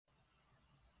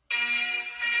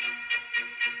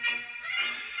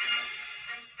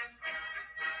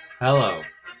Hello,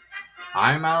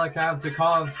 I'm Alek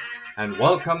Avdikov, and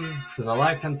welcome to the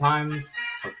life and times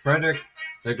of Frederick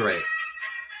the Great.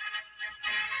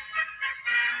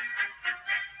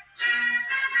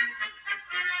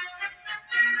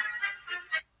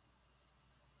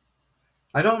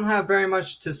 I don't have very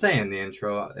much to say in the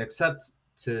intro, except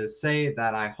to say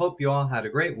that I hope you all had a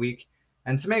great week,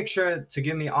 and to make sure to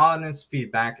give me honest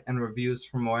feedback and reviews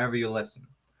from wherever you listen.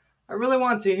 I really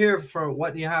want to hear for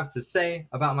what you have to say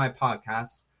about my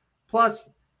podcast. Plus,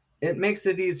 it makes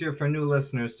it easier for new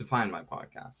listeners to find my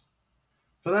podcast.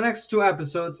 For the next two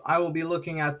episodes, I will be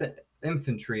looking at the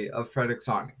infantry of Frederick's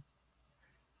army.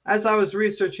 As I was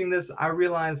researching this, I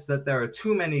realized that there are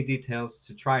too many details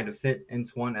to try to fit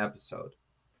into one episode.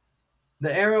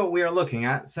 The era we are looking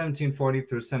at, 1740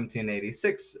 through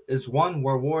 1786, is one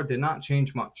where war did not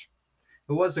change much.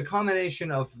 It was a combination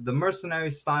of the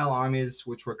mercenary-style armies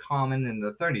which were common in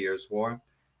the 30 Years' War,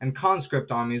 and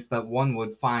conscript armies that one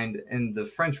would find in the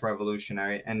French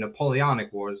Revolutionary and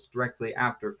Napoleonic Wars directly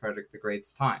after Frederick the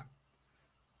Great's time.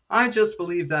 I just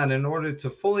believe that in order to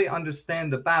fully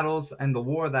understand the battles and the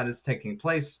war that is taking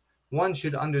place, one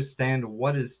should understand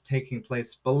what is taking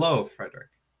place below Frederick.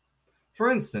 For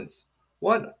instance,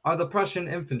 what are the Prussian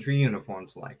infantry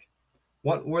uniforms like?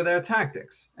 What were their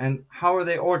tactics, and how are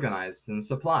they organized and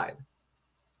supplied?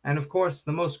 And of course,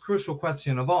 the most crucial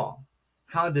question of all,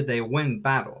 how did they win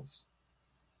battles?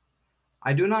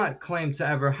 I do not claim to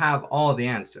ever have all the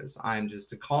answers. I am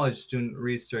just a college student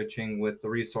researching with the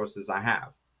resources I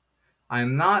have. I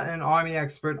am not an army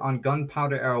expert on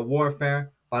gunpowder era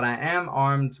warfare, but I am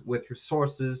armed with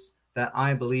resources that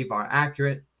I believe are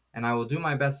accurate, and I will do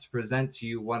my best to present to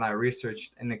you what I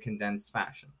researched in a condensed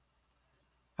fashion.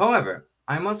 However,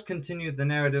 I must continue the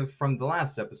narrative from the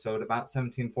last episode about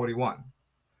 1741.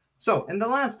 So, in the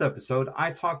last episode,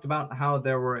 I talked about how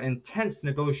there were intense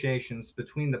negotiations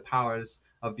between the powers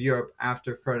of Europe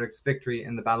after Frederick's victory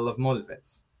in the Battle of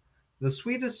Molwitz. The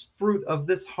sweetest fruit of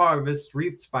this harvest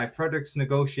reaped by Frederick's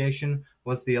negotiation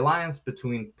was the alliance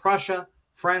between Prussia,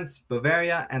 France,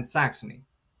 Bavaria, and Saxony.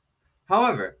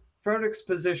 However, Frederick's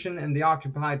position in the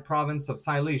occupied province of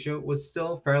Silesia was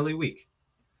still fairly weak.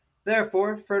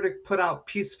 Therefore, Frederick put out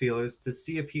peace feelers to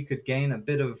see if he could gain a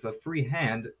bit of a free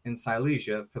hand in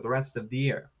Silesia for the rest of the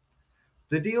year.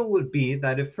 The deal would be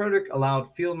that if Frederick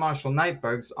allowed Field Marshal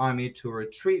Neipperg's army to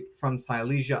retreat from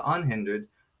Silesia unhindered,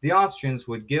 the Austrians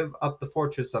would give up the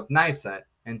fortress of Neisset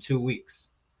in 2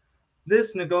 weeks.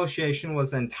 This negotiation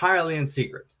was entirely in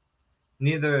secret.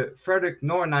 Neither Frederick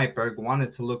nor Neipperg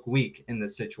wanted to look weak in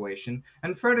this situation,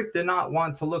 and Frederick did not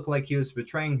want to look like he was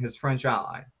betraying his French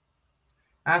ally.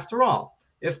 After all,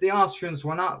 if the Austrians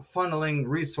were not funneling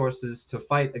resources to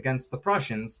fight against the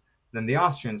Prussians, then the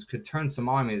Austrians could turn some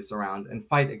armies around and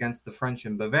fight against the French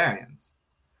and Bavarians.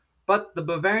 But the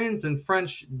Bavarians and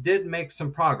French did make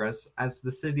some progress as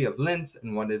the city of Linz,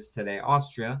 in what is today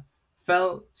Austria,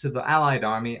 fell to the Allied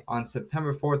army on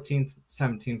September 14,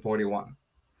 1741.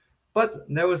 But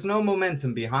there was no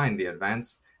momentum behind the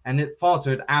advance, and it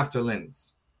faltered after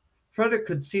Linz. Frederick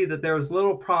could see that there was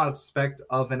little prospect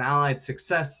of an Allied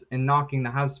success in knocking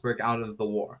the Habsburg out of the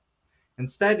war.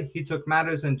 Instead, he took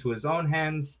matters into his own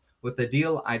hands with the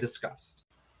deal I discussed.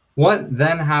 What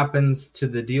then happens to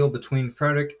the deal between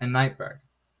Frederick and Neipperg?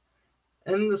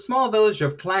 In the small village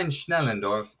of Klein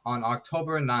Schnellendorf on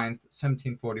October 9,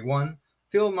 1741,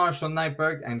 Field Marshal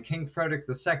Neipperg and King Frederick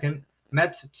II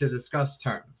met to discuss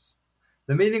terms.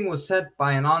 The meeting was set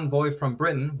by an envoy from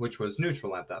Britain, which was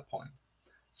neutral at that point.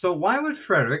 So why would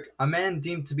Frederick, a man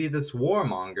deemed to be this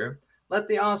warmonger, let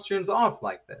the Austrians off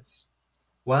like this?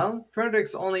 Well,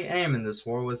 Frederick's only aim in this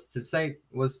war was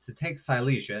to take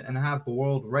Silesia and have the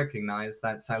world recognize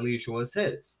that Silesia was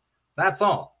his. That's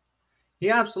all. He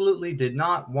absolutely did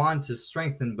not want to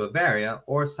strengthen Bavaria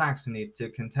or Saxony to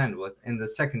contend with in the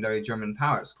secondary German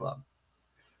powers club.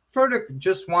 Frederick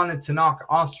just wanted to knock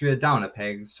Austria down a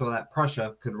peg so that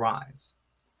Prussia could rise.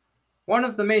 One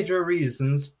of the major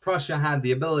reasons Prussia had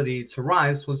the ability to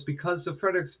rise was because of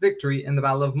Frederick's victory in the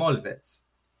Battle of Molwitz,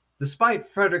 despite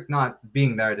Frederick not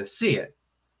being there to see it.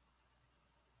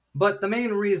 But the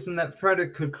main reason that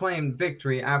Frederick could claim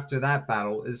victory after that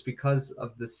battle is because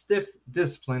of the stiff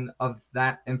discipline of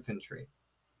that infantry.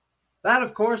 That,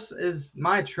 of course, is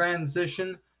my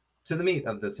transition to the meat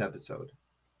of this episode.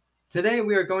 Today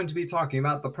we are going to be talking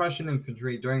about the Prussian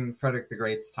infantry during Frederick the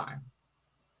Great's time.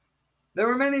 There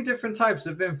were many different types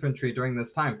of infantry during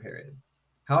this time period.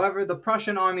 However, the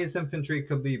Prussian army's infantry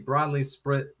could be broadly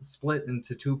split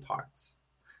into two parts: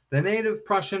 the native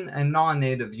Prussian and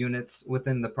non-native units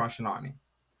within the Prussian army.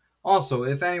 Also,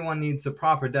 if anyone needs a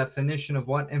proper definition of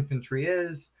what infantry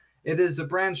is, It is a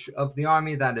branch of the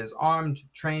army that is armed,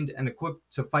 trained, and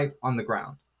equipped to fight on the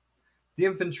ground. The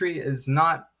infantry is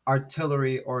not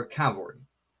artillery or cavalry.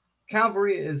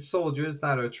 Cavalry is soldiers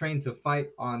that are trained to fight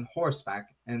on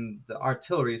horseback, and the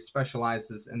artillery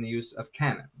specializes in the use of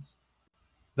cannons.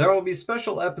 There will be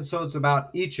special episodes about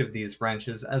each of these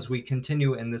branches as we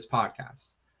continue in this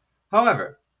podcast.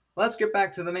 However, let's get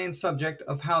back to the main subject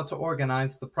of how to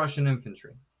organize the Prussian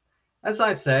infantry. As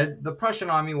I said, the Prussian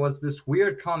army was this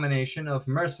weird combination of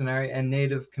mercenary and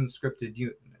native conscripted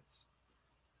units.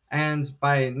 And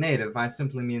by native, I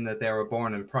simply mean that they were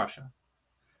born in Prussia.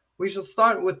 We shall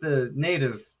start with the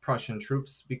native Prussian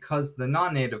troops because the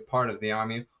non-native part of the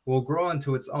army will grow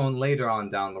into its own later on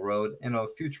down the road in a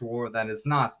future war that is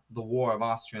not the War of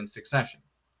Austrian Succession.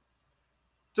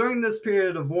 During this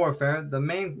period of warfare, the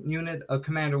main unit a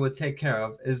commander would take care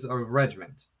of is a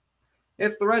regiment.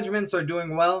 If the regiments are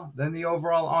doing well, then the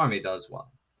overall army does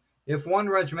well. If one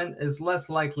regiment is less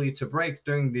likely to break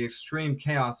during the extreme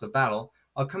chaos of battle,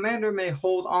 a commander may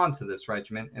hold on to this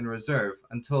regiment in reserve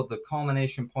until the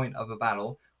culmination point of a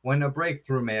battle when a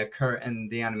breakthrough may occur in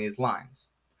the enemy's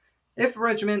lines. If a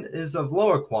regiment is of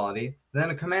lower quality,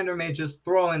 then a commander may just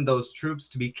throw in those troops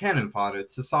to be cannon fodder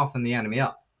to soften the enemy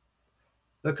up.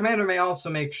 The commander may also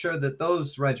make sure that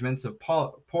those regiments of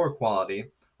poor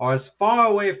quality are as far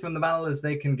away from the battle as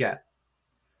they can get.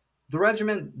 The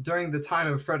regiment during the time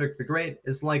of Frederick the Great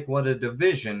is like what a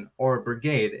division or a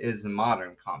brigade is in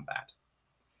modern combat.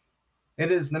 It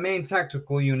is the main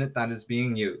tactical unit that is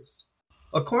being used.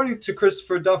 According to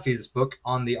Christopher Duffy's book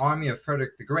on the army of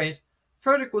Frederick the Great,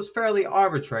 Frederick was fairly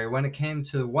arbitrary when it came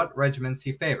to what regiments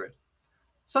he favored.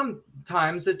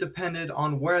 Sometimes it depended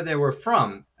on where they were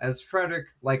from, as Frederick,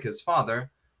 like his father,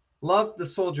 loved the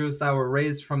soldiers that were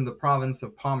raised from the province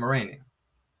of Pomerania.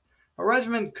 A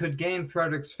regiment could gain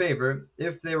Frederick's favor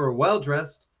if they were well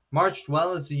dressed, marched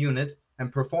well as a unit,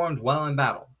 and performed well in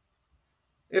battle.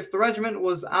 If the regiment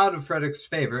was out of Frederick's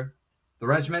favor, the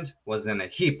regiment was in a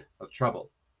heap of trouble.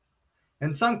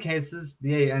 In some cases,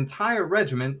 the entire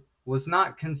regiment was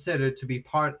not considered to be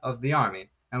part of the army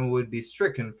and would be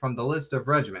stricken from the list of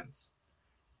regiments.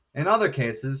 In other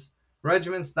cases,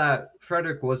 regiments that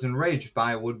Frederick was enraged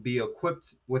by would be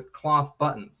equipped with cloth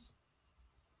buttons.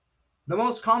 The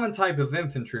most common type of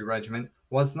infantry regiment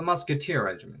was the musketeer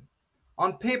regiment.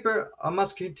 On paper, a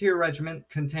musketeer regiment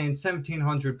contained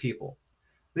 1,700 people.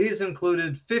 These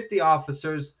included 50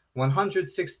 officers,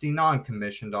 160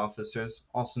 non-commissioned officers,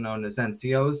 also known as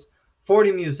NCOs,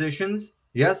 40 musicians,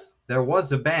 yes, there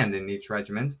was a band in each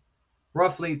regiment,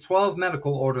 roughly 12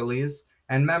 medical orderlies,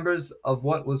 and members of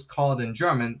what was called in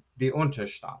German the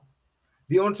Unterstab.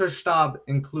 The Unterstab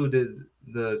included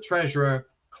the treasurer,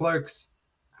 clerks,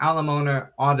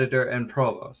 almoner, auditor, and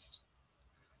provost.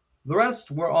 The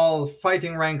rest were all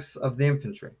fighting ranks of the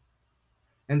infantry.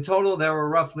 In total, there were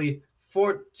roughly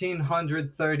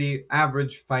 1,430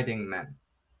 average fighting men.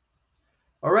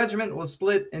 A regiment was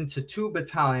split into 2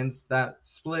 battalions that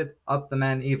split up the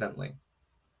men evenly.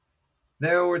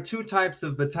 There were 2 types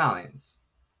of battalions,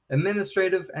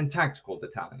 administrative and tactical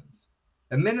battalions.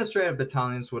 Administrative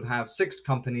battalions would have 6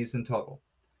 companies in total.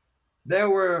 There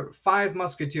were 5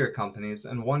 musketeer companies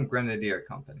and 1 grenadier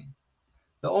company.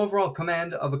 The overall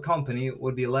command of a company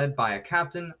would be led by a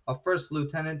captain, a first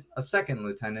lieutenant, a second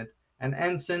lieutenant, an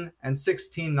ensign, and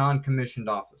 16 non-commissioned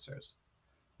officers.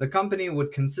 The company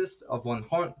would consist of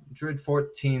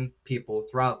 114 people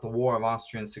throughout the War of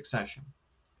Austrian Succession.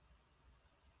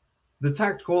 The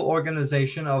tactical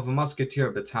organization of a musketeer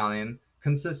battalion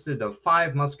consisted of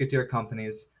 5 musketeer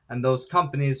companies, and those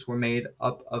companies were made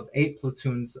up of 8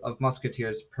 platoons of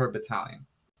musketeers per battalion.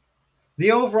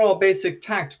 The overall basic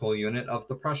tactical unit of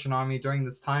the Prussian army during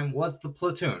this time was the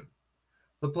platoon.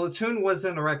 The platoon was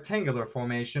in a rectangular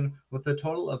formation with a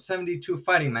total of 72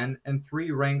 fighting men in 3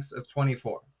 ranks of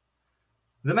 24.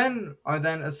 The men are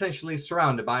then essentially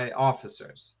surrounded by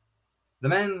officers. The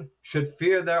men should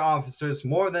fear their officers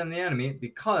more than the enemy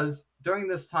because during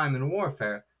this time in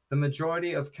warfare, the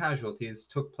majority of casualties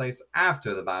took place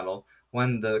after the battle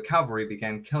when the cavalry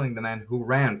began killing the men who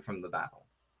ran from the battle.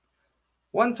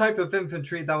 One type of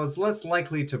infantry that was less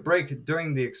likely to break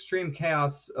during the extreme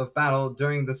chaos of battle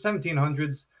during the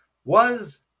 1700s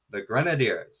was the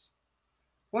grenadiers.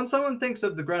 When someone thinks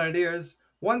of the grenadiers,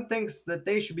 one thinks that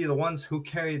they should be the ones who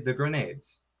carried the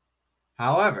grenades.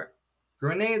 However,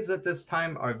 grenades at this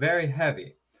time are very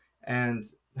heavy and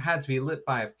had to be lit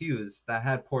by a fuse that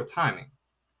had poor timing.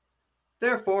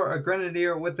 Therefore, a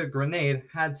grenadier with a grenade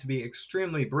had to be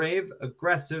extremely brave,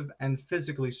 aggressive, and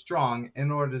physically strong in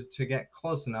order to get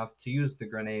close enough to use the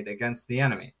grenade against the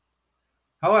enemy.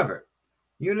 However,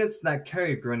 units that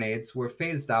carried grenades were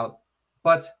phased out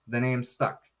but the name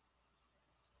stuck.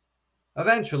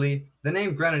 Eventually, the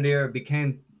name Grenadier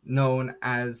became known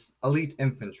as Elite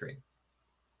Infantry.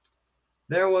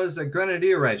 There was a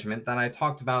Grenadier regiment that I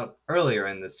talked about earlier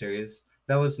in the series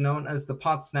that was known as the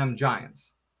Potsdam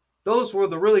Giants. Those were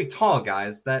the really tall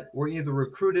guys that were either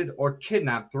recruited or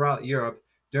kidnapped throughout Europe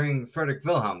during Frederick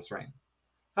Wilhelm's reign.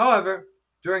 However,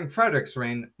 during Frederick's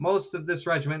reign, most of this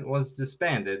regiment was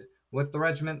disbanded, with the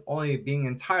regiment only being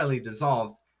entirely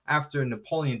dissolved after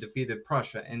Napoleon defeated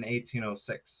Prussia in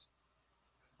 1806.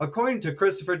 According to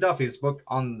Christopher Duffy's book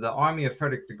on the army of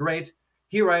Frederick the Great,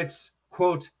 he writes,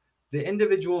 quote, "The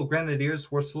individual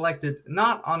grenadiers were selected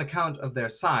not on account of their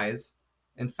size,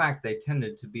 in fact they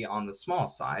tended to be on the small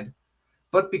side,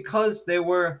 but because they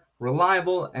were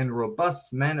reliable and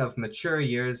robust men of mature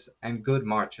years and good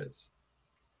marches."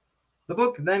 The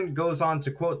book then goes on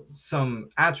to quote some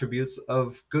attributes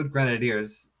of good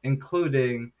grenadiers,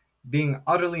 including being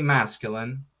utterly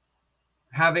masculine,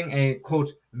 having a,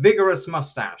 quote, "vigorous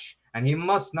mustache, and he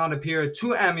must not appear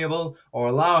too amiable or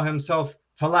allow himself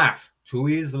to laugh too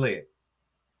easily."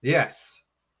 Yes,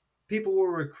 people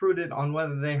were recruited on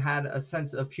whether they had a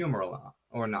sense of humor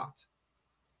or not.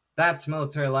 That's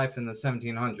military life in the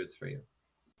 1700s for you.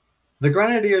 The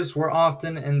grenadiers were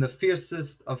often in the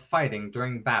fiercest of fighting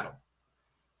during battle.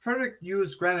 Frederick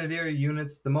used grenadier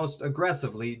units the most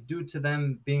aggressively due to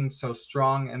them being so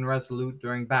strong and resolute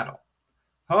during battle.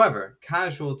 However,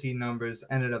 casualty numbers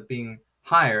ended up being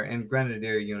higher in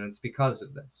grenadier units because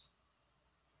of this.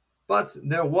 But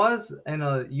there was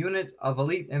a unit of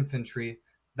elite infantry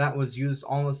that was used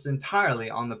almost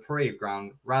entirely on the parade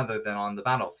ground rather than on the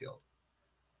battlefield.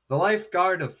 The Life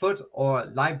Guard of Foot, or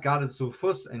Leibgarde zu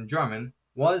Fuß in German,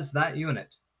 was that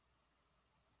unit.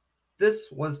 This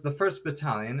was the 1st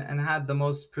Battalion and had the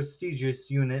most prestigious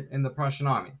unit in the Prussian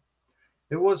army.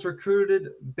 It was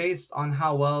recruited based on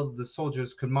how well the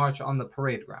soldiers could march on the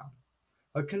parade ground.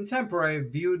 A contemporary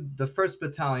viewed the 1st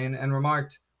Battalion and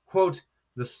remarked, quote,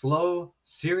 "The slow,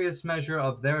 serious measure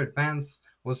of their advance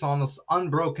was almost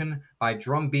unbroken by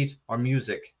drumbeat or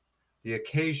music. The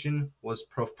occasion was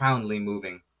profoundly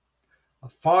moving.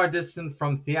 Far distant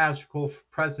from theatrical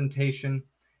presentation,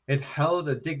 it held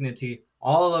a dignity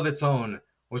all of its own,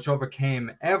 which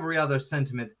overcame every other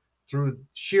sentiment through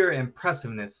sheer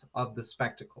impressiveness of the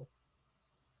spectacle."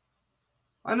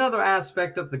 Another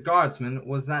aspect of the Guardsmen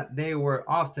was that they were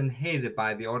often hated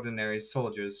by the ordinary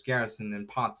soldiers garrisoned in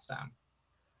Potsdam.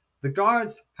 The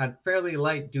Guards had fairly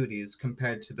light duties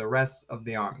compared to the rest of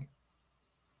the army.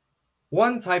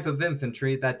 One type of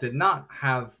infantry that did not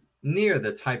have near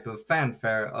the type of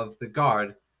fanfare of the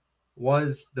Guard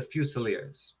was the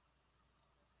Fusiliers.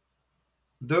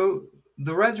 Though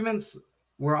the regiments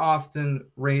were often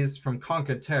raised from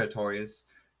conquered territories,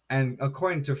 and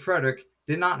according to Frederick,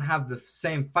 did not have the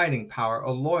same fighting power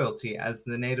or loyalty as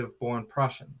the native-born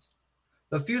Prussians.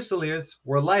 The Fusiliers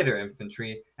were lighter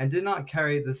infantry and did not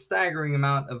carry the staggering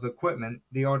amount of equipment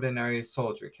the ordinary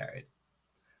soldier carried.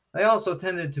 They also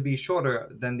tended to be shorter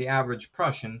than the average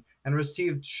Prussian and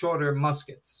received shorter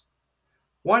muskets.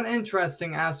 One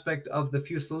interesting aspect of the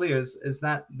Fusiliers is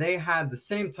that they had the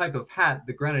same type of hat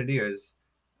the Grenadiers,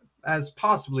 as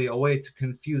possibly a way to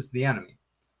confuse the enemy.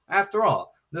 After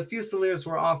all, the Fusiliers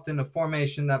were often a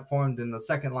formation that formed in the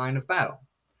second line of battle.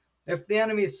 If the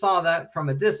enemy saw that from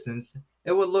a distance,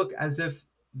 it would look as if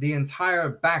the entire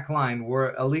back line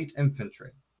were elite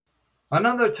infantry.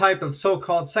 Another type of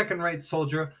so-called second-rate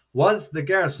soldier was the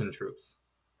garrison troops.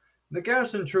 The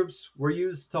garrison troops were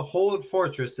used to hold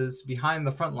fortresses behind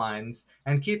the front lines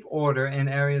and keep order in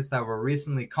areas that were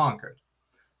recently conquered.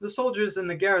 The soldiers in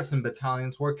the garrison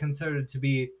battalions were considered to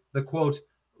be the, quote,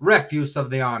 "refuse of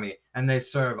the army," and they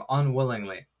serve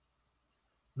unwillingly.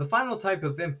 The final type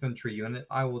of infantry unit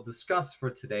I will discuss for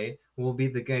today will be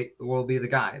the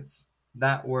guides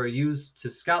that were used to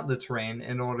scout the terrain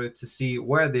in order to see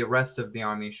where the rest of the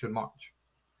army should march.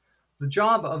 The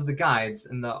job of the guides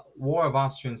in the War of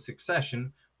Austrian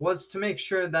Succession was to make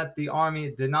sure that the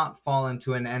army did not fall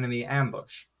into an enemy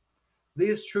ambush.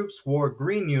 These troops wore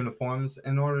green uniforms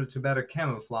in order to better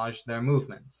camouflage their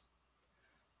movements.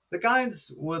 The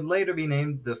guides would later be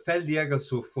named the Feldjäger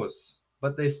zu Fuß,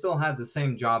 but they still had the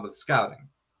same job of scouting.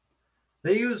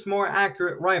 They used more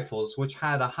accurate rifles which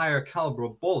had a higher caliber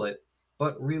bullet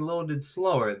but reloaded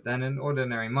slower than an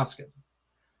ordinary musket.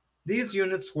 These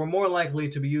units were more likely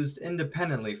to be used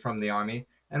independently from the army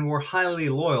and were highly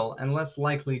loyal and less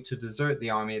likely to desert the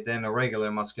army than a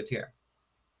regular musketeer.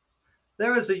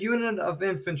 There is a unit of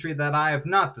infantry that I have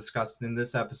not discussed in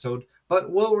this episode,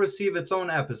 but will receive its own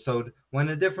episode when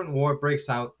a different war breaks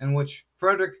out in which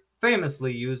Frederick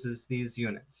famously uses these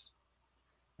units.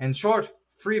 In short,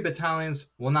 free battalions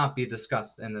will not be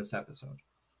discussed in this episode.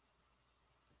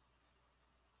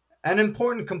 An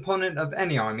important component of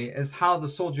any army is how the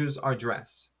soldiers are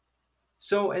dressed.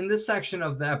 So in this section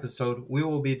of the episode, we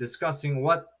will be discussing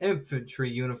what infantry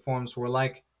uniforms were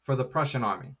like for the Prussian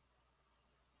army.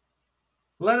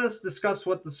 Let us discuss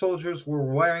what the soldiers were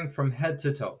wearing from head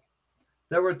to toe.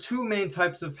 There were two main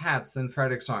types of hats in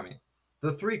Frederick's army.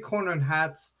 The three-cornered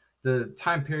hats the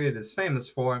time period is famous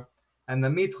for, and the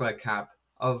mitre cap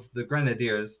of the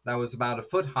grenadiers that was about a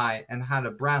foot high and had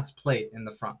a brass plate in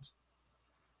the front.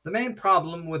 The main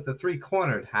problem with the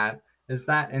three-cornered hat is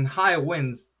that in high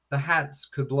winds the hats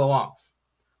could blow off,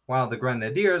 while the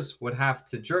grenadiers would have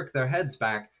to jerk their heads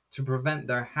back to prevent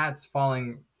their hats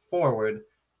falling forward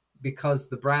because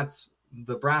the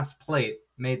brass plate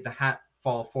made the hat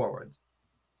fall forward.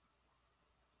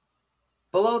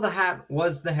 Below the hat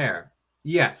was the hair.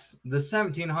 Yes, the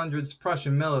 1700s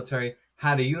Prussian military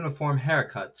had a uniform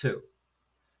haircut too.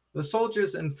 The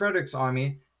soldiers in Frederick's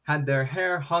army had their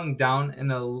hair hung down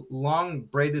in a long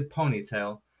braided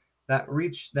ponytail that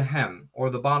reached the hem or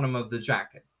the bottom of the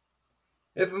jacket.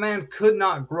 If a man could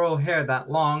not grow hair that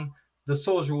long, the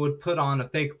soldier would put on a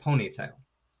fake ponytail.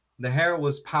 The hair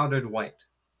was powdered white.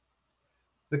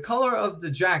 The color of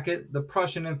the jacket the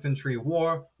Prussian infantry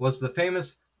wore was the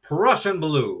famous Prussian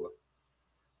blue.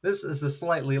 This is a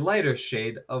slightly lighter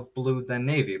shade of blue than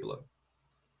navy blue.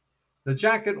 The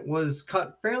jacket was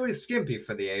cut fairly skimpy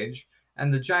for the age,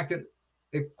 and the jacket,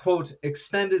 quote,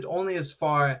 extended only as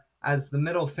far as the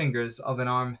middle fingers of an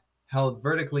arm held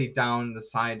vertically down the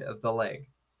side of the leg.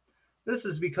 This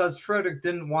is because Frederick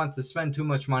didn't want to spend too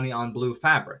much money on blue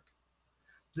fabric.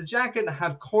 The jacket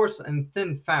had coarse and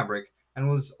thin fabric and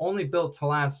was only built to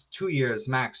last 2 years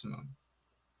maximum.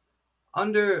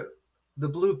 Under the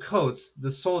blue coats,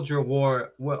 the soldier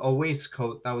wore a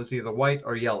waistcoat that was either white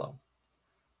or yellow.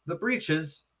 The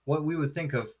breeches, what we would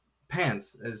think of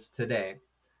pants as today,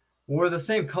 were the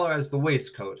same color as the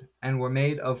waistcoat and were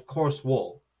made of coarse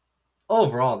wool.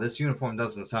 Overall, this uniform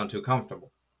doesn't sound too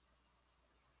comfortable.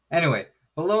 Anyway,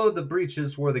 below the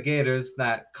breeches were the gaiters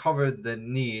that covered the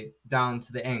knee down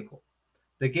to the ankle.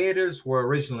 The gaiters were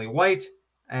originally white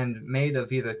and made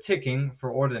of either ticking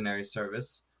for ordinary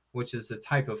service, which is a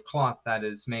type of cloth that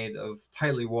is made of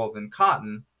tightly woven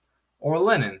cotton, or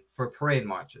linen for parade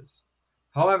marches.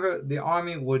 However, the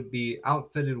army would be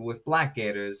outfitted with black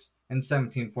gaiters in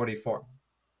 1744.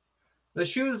 The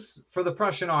shoes for the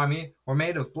Prussian army were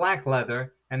made of black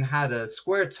leather and had a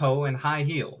square toe and high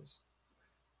heels.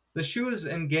 The shoes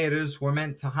and gaiters were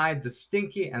meant to hide the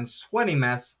stinky and sweaty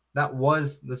mess that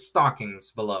was the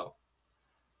stockings below.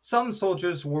 Some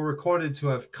soldiers were recorded to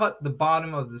have cut the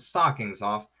bottom of the stockings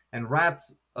off and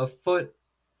wrapped the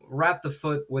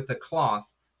foot with a cloth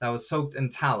that was soaked in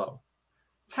tallow.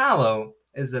 Tallow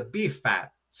is a beef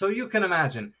fat, so you can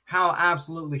imagine how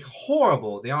absolutely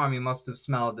horrible the army must have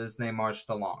smelled as they marched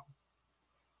along.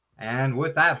 And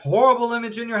with that horrible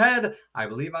image in your head, I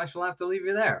believe I shall have to leave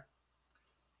you there.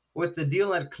 With the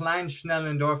deal at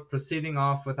Klein-Schnellendorf proceeding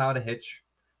off without a hitch,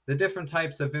 the different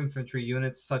types of infantry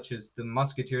units such as the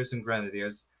musketeers and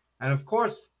grenadiers, and of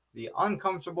course, the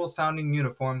uncomfortable sounding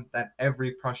uniform that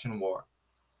every Prussian wore.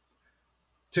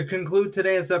 To conclude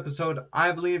today's episode,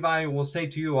 I believe I will say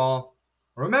to you all,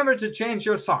 remember to change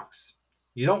your socks.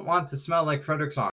 You don't want to smell like Frederick's army.